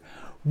do here.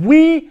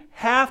 We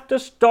have to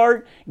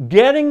start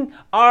getting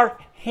our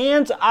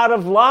hands out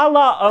of La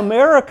La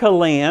America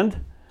land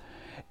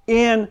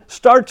and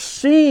start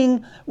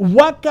seeing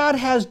what God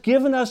has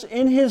given us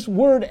in His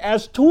Word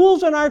as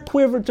tools in our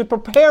quiver to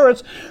prepare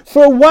us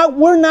for what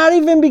we're not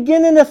even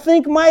beginning to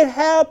think might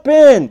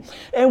happen.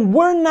 And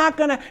we're not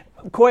going to...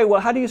 Coy, well,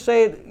 how do you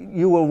say it?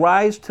 You will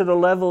rise to the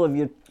level of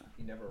your...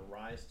 You never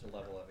rise to the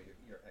level of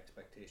your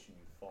expectation.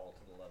 You fall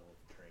to the level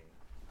of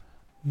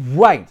training.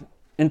 Right.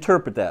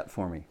 Interpret that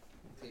for me.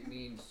 It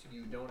means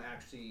you don't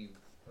actually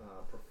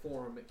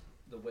perform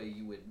the way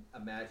you would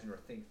imagine or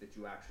think that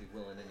you actually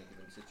will in any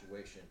given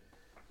situation.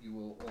 You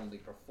will only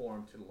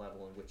perform to the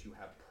level in which you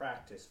have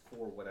practiced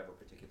for whatever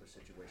particular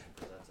situation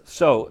presents itself.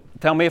 So,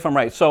 tell me if I'm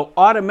right. So,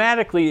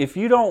 automatically, if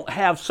you don't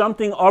have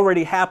something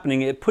already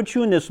happening, it puts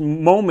you in this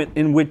moment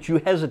in which you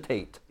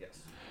hesitate. Yes.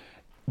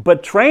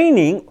 But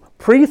training,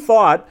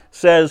 pre-thought,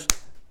 says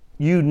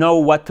you know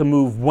what to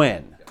move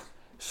when. Yes.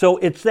 So,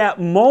 it's that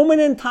moment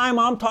in time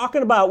I'm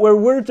talking about where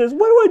word says,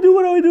 what do I do,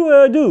 what do I do, what do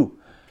I do?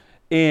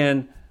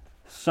 And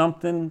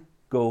something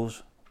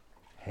goes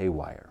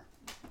haywire.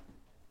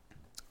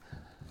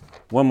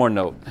 One more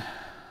note.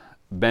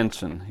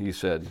 Benson, he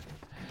said,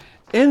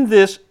 in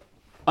this,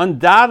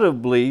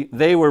 undoubtedly,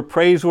 they were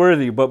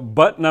praiseworthy,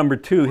 but number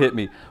 2 hit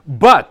me.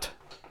 But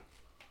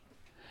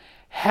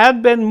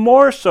had been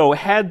more so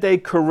had they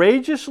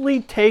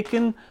courageously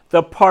taken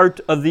the part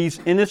of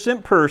these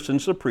innocent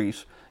persons, the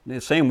priests,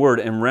 the same word,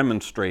 and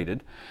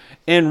remonstrated,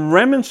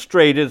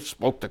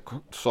 spoke to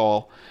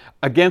Saul,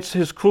 against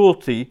his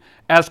cruelty,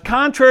 as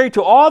contrary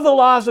to all the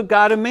laws of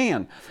God and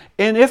man.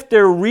 And if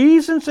their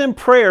reasons and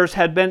prayers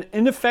had been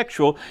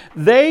ineffectual,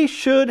 they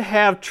should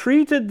have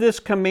treated this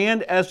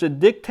command as a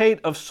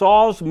dictate of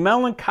Saul's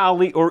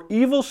melancholy or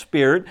evil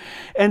spirit,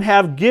 and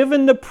have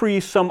given the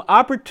priest some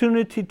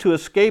opportunity to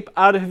escape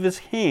out of his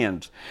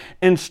hands,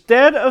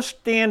 instead of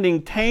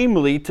standing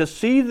tamely to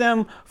see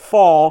them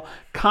fall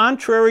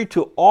contrary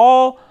to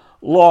all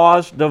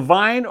laws,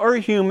 divine or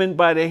human,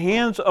 by the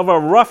hands of a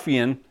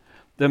ruffian,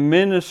 the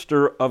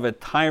minister of a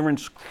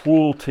tyrant's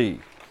cruelty.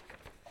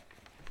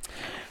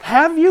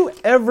 Have you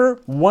ever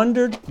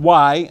wondered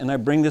why, and I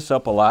bring this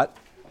up a lot,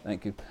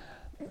 thank you,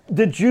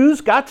 the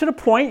Jews got to the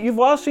point, you've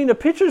all seen the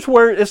pictures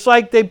where it's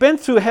like they've been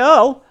through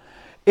hell,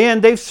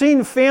 and they've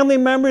seen family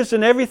members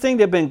and everything,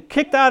 they've been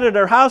kicked out of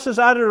their houses,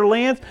 out of their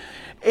lands,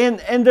 and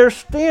they're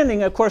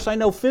standing, of course I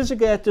know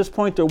physically at this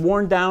point they're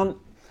worn down,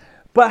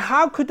 but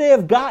how could they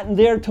have gotten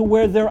there to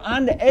where they're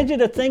on the edge of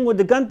the thing with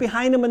the gun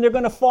behind them and they're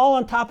going to fall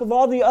on top of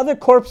all the other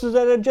corpses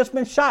that had just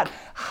been shot?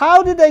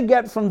 How did they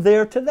get from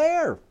there to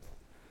there?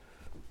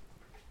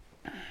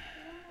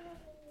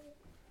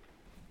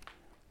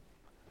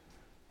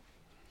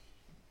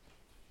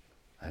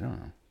 I don't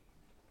know.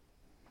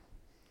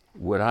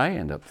 Would I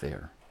end up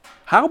there?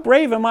 How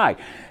brave am I?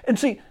 And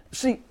see,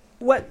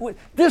 what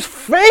this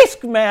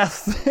face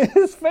mask,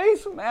 this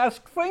face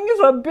mask thing is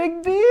a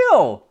big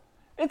deal.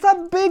 It's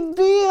a big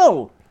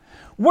deal.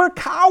 We're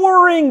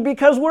cowering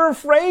because we're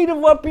afraid of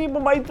what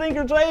people might think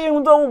or say.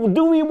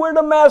 Do we wear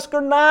the mask or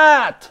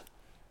not?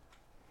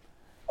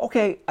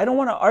 Okay, I don't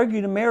want to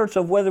argue the merits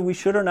of whether we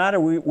should or not,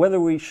 or whether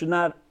we should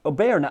not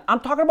obey or not.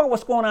 I'm talking about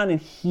what's going on in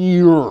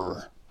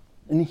here,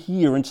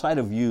 inside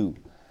of you.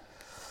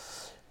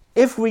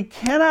 If we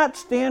cannot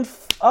stand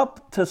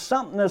up to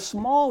something as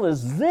small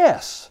as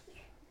this,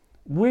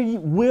 we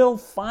will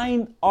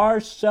find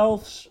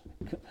ourselves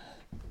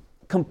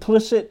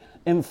complicit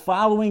in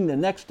following the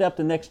next step.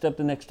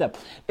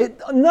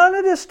 None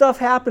of this stuff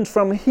happens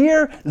from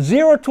here,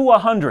 0 to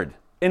 100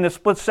 in a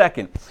split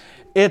second.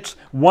 It's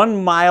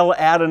 1 mile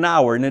at an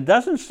hour, and it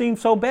doesn't seem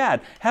so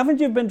bad.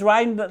 Haven't you been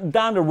driving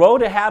down the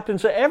road? It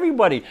happens to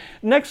everybody.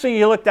 Next thing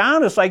you look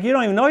down, it's like you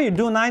don't even know you're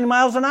doing 90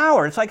 miles an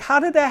hour. It's like, how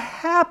did that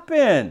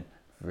happen?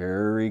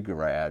 Very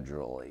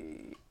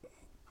gradually.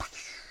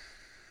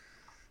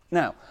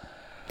 Now,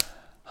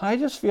 I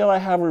just feel I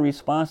have a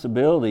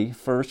responsibility,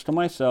 first to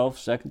myself,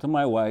 second to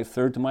my wife,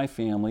 third to my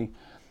family,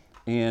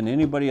 and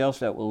anybody else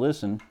that will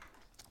listen.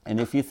 And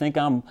if you think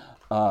I'm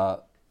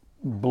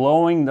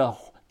blowing the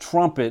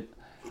trumpet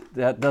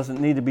that doesn't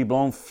need to be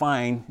blown,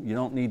 fine. You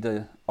don't need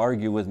to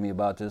argue with me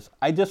about this.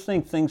 I just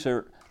think things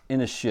are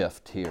in a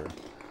shift here.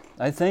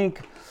 I think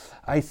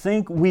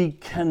we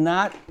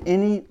cannot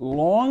any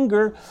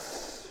longer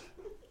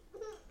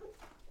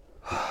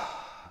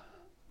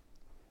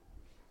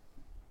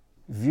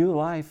view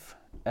life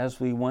as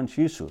we once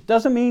used to.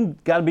 Doesn't mean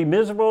got to be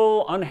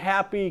miserable,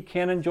 unhappy,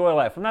 can't enjoy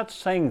life. I'm not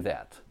saying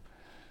that.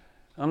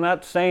 I'm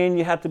not saying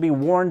you have to be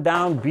worn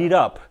down, beat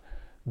up.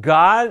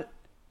 God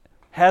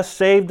has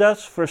saved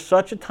us for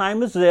such a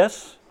time as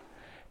this,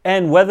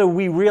 and whether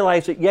we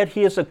realize it yet,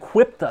 He has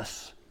equipped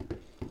us.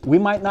 We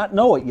might not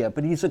know it yet,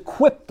 but He's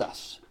equipped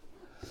us.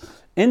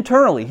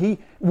 Internally,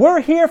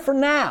 we're here for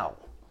now.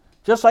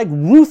 Just like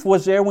Ruth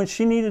was there when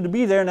she needed to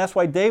be there, and that's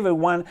why David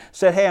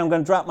said, hey, I'm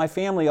going to drop my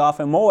family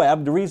off in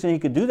Moab. The reason he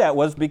could do that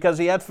was because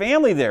he had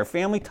family there,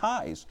 family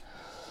ties.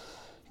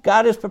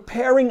 God is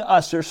preparing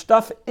us. There's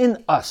stuff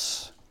in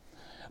us.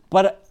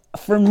 But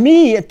for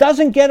me, it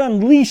doesn't get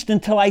unleashed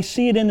until I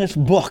see it in this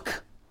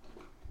book.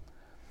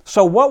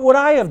 So what would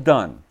I have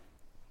done?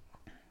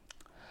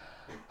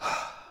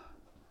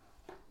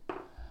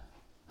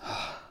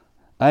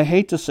 I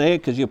hate to say it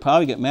because you'll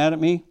probably get mad at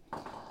me.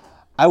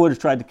 I would have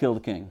tried to kill the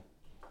king.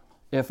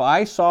 If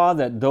I saw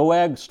that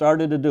Doeg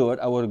started to do it,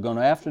 I would have gone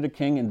after the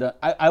king and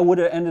I would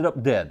have ended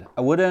up dead.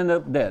 I would have ended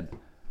up dead.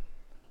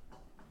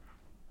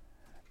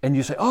 And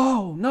you say,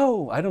 oh,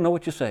 no, I don't know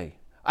what you say.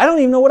 I don't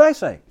even know what I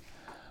say.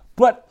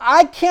 But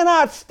I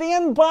cannot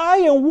stand by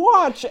and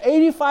watch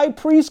 85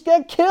 priests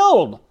get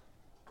killed.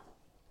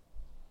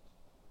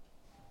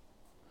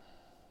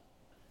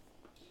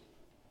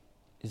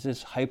 Is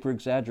this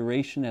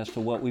hyper-exaggeration as to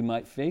what we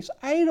might face?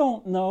 I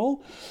don't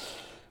know.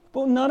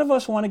 But none of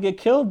us want to get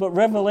killed, but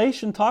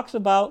Revelation talks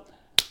about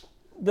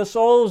the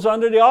souls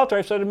under the altar.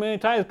 I've said it many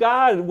times,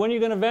 God, when are you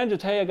going to avenge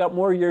us? Hey, I got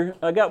more of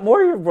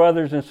your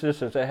brothers and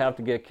sisters that have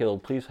to get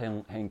killed. Please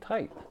hang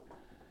tight.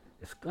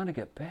 It's going to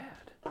get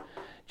bad.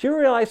 Do you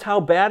realize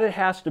how bad it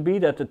has to be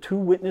that the two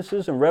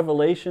witnesses in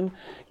Revelation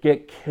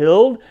get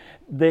killed?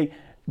 The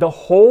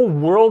whole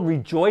world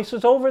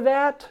rejoices over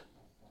that.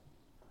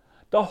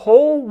 The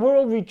whole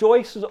world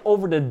rejoices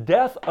over the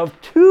death of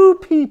two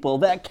people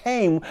that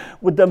came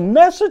with the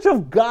message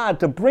of God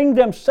to bring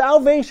them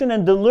salvation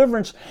and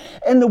deliverance.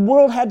 And the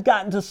world had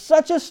gotten to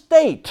such a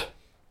state.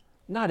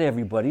 Not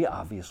everybody,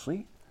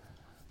 obviously,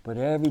 but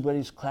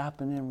everybody's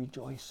clapping and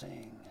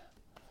rejoicing.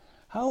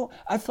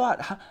 I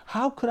thought,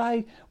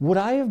 would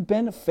I have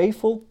been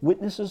faithful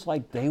witnesses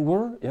like they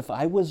were if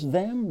I was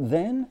them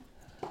then?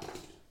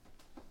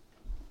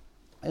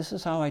 This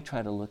is how I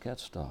try to look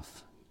at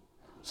stuff.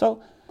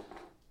 So,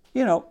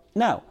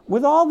 now,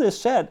 with all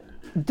this said,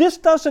 this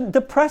doesn't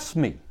depress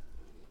me.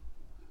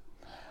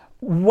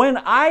 When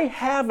I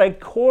have a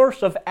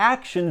course of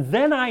action,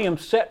 then I am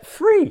set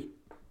free.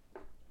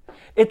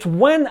 It's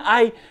when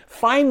I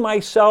find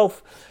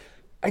myself,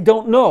 I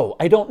don't know,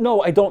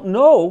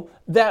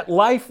 that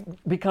life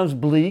becomes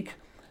bleak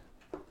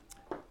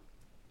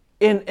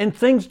and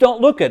things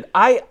don't look good.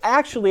 I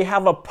actually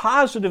have a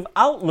positive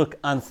outlook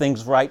on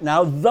things right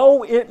now,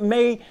 though it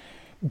may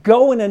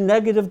go in a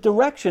negative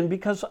direction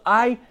because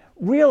I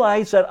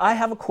realize that I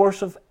have a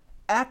course of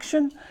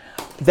action,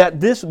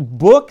 that this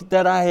book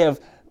that I have,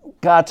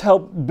 God's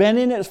help, been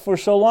in it for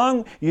so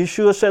long.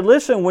 Yeshua said,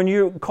 listen, when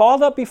you're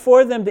called up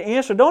before them to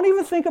answer, don't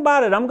even think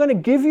about it. I'm going to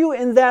give you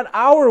in that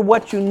hour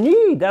what you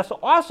need. That's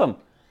awesome.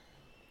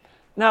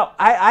 Now,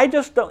 I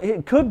just don't,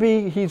 it could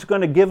be He's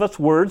going to give us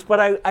words,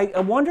 but I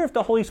wonder if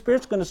the Holy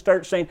Spirit's going to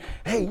start saying,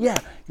 hey, yeah,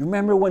 you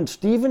remember when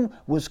Stephen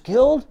was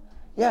killed?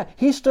 Yeah,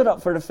 he stood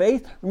up for the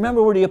faith.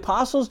 Remember where the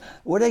apostles,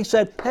 where they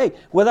said, hey,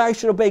 whether I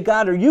should obey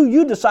God or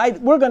you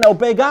decide we're going to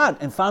obey God,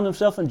 and found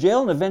himself in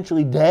jail and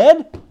eventually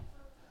dead?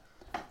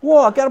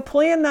 Whoa, I got a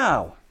plan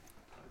now.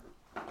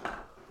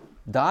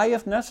 Die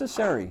if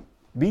necessary.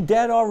 Be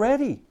dead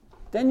already.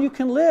 Then you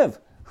can live.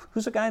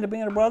 Who's the guy in the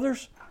Band of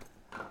Brothers?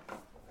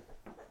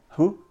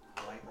 Who?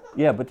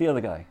 Yeah, but the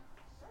other guy.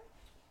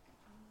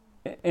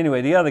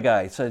 Anyway, the other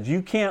guy says,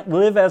 you can't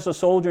live as a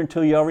soldier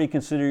until you already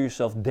consider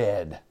yourself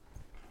dead.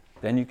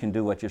 Then you can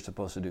do what you're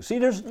supposed to do. See,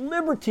 there's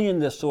liberty in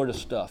this sort of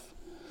stuff.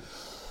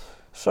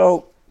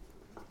 So,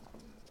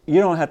 you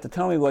don't have to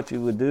tell me what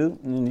you would do.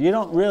 And you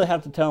don't really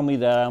have to tell me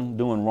that I'm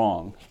doing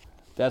wrong.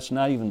 That's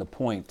not even the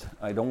point.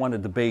 I don't want to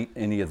debate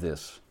any of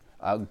this.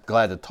 I'm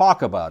glad to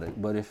talk about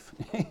it. But if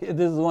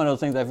this is one of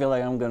those things I feel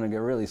like I'm going to get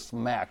really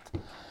smacked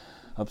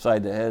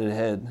upside the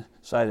head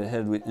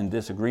in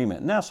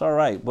disagreement. And that's all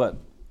right. But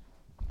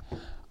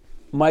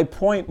my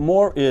point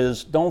more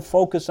is, don't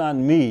focus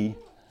on me.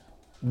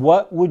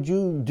 What would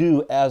you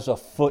do as a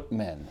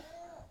footman?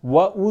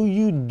 What will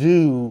you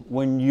do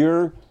when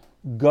your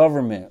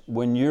government,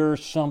 when your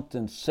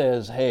something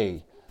says,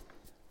 hey,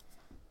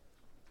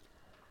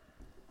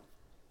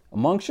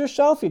 amongst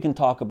yourself you can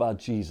talk about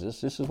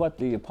Jesus. This is what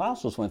the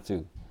apostles went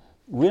through.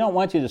 We don't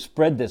want you to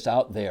spread this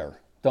out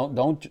there. Don't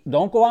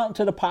go out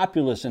into the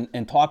populace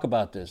and talk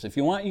about this. If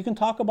you want, you can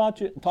talk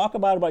about it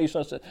about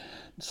yourself.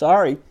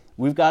 Sorry,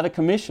 we've got a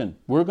commission.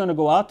 We're going to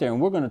go out there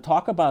and we're going to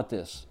talk about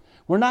this.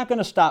 We're not going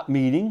to stop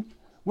meeting.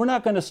 We're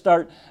not going to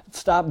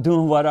stop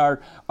doing what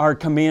our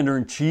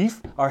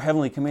commander-in-chief, our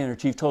heavenly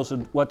commander-in-chief told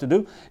us what to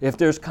do. If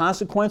there's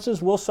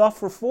consequences, we'll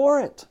suffer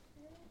for it.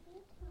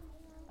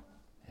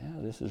 Yeah,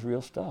 this is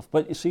real stuff.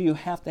 But you see, you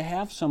have to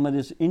have some of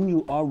this in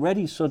you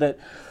already so that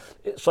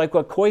it's like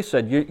what Coy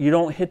said. You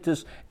don't hit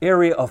this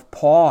area of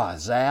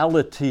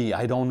pausality.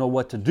 I don't know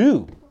what to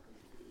do.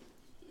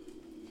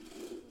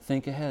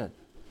 Think ahead.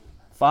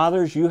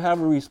 Fathers, you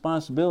have a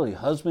responsibility.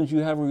 Husbands, you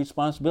have a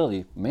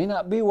responsibility. May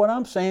not be what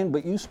I'm saying,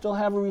 but you still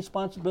have a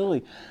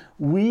responsibility.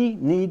 We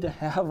need to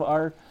have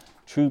our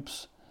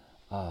troops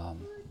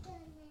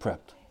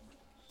prepped.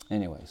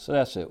 Anyway, so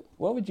that's it.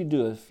 What would you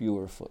do if you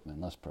were a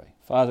footman? Let's pray.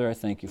 Father, I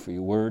thank you for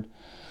your word.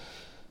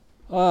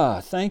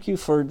 Thank you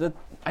for the,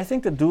 I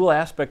think the dual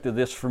aspect of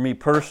this for me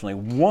personally.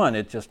 One,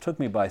 it just took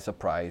me by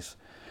surprise.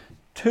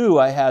 Two,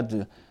 I had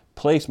to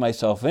place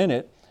myself in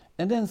it.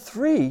 And then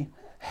three,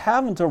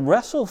 having to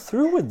wrestle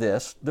through with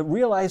this, to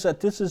realize that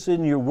this is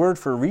in your word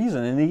for a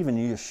reason, and even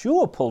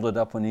Yeshua pulled it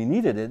up when he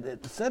needed it.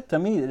 It said to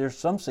me that there's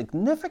some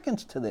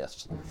significance to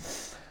this.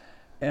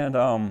 And,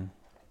 and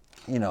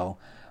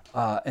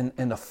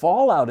the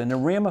fallout and the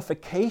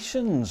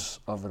ramifications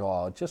of it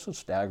all, it just was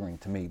staggering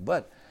to me.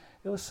 But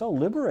it was so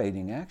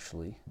liberating,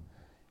 actually,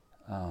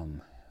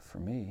 for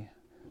me.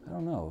 I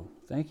don't know.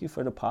 Thank you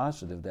for the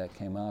positive that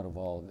came out of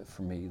all of it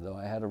for me, though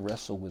I had to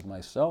wrestle with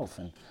myself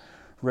and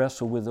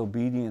wrestle with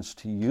obedience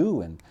to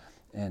you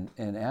and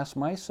ask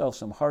myself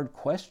some hard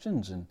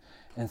questions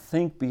and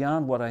think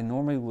beyond what I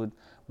normally would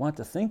want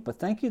to think. But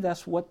thank you,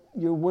 that's what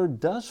your word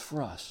does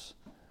for us.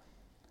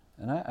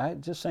 And I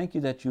just thank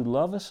you that you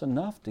love us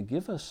enough to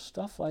give us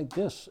stuff like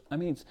this. I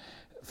mean,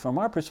 from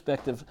our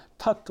perspective,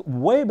 tucked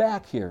way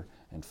back here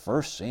in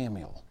 1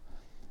 Samuel,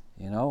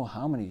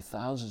 how many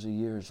thousands of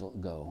years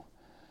ago.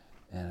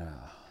 And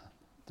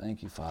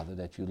thank you, Father,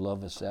 that you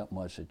love us that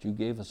much, that you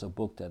gave us a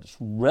book that is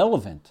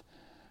relevant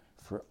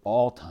for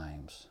all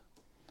times.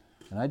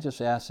 And I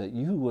just ask that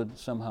you would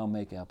somehow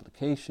make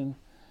application,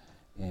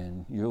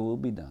 and your will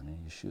be done in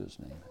Yeshua's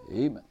name.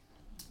 Amen.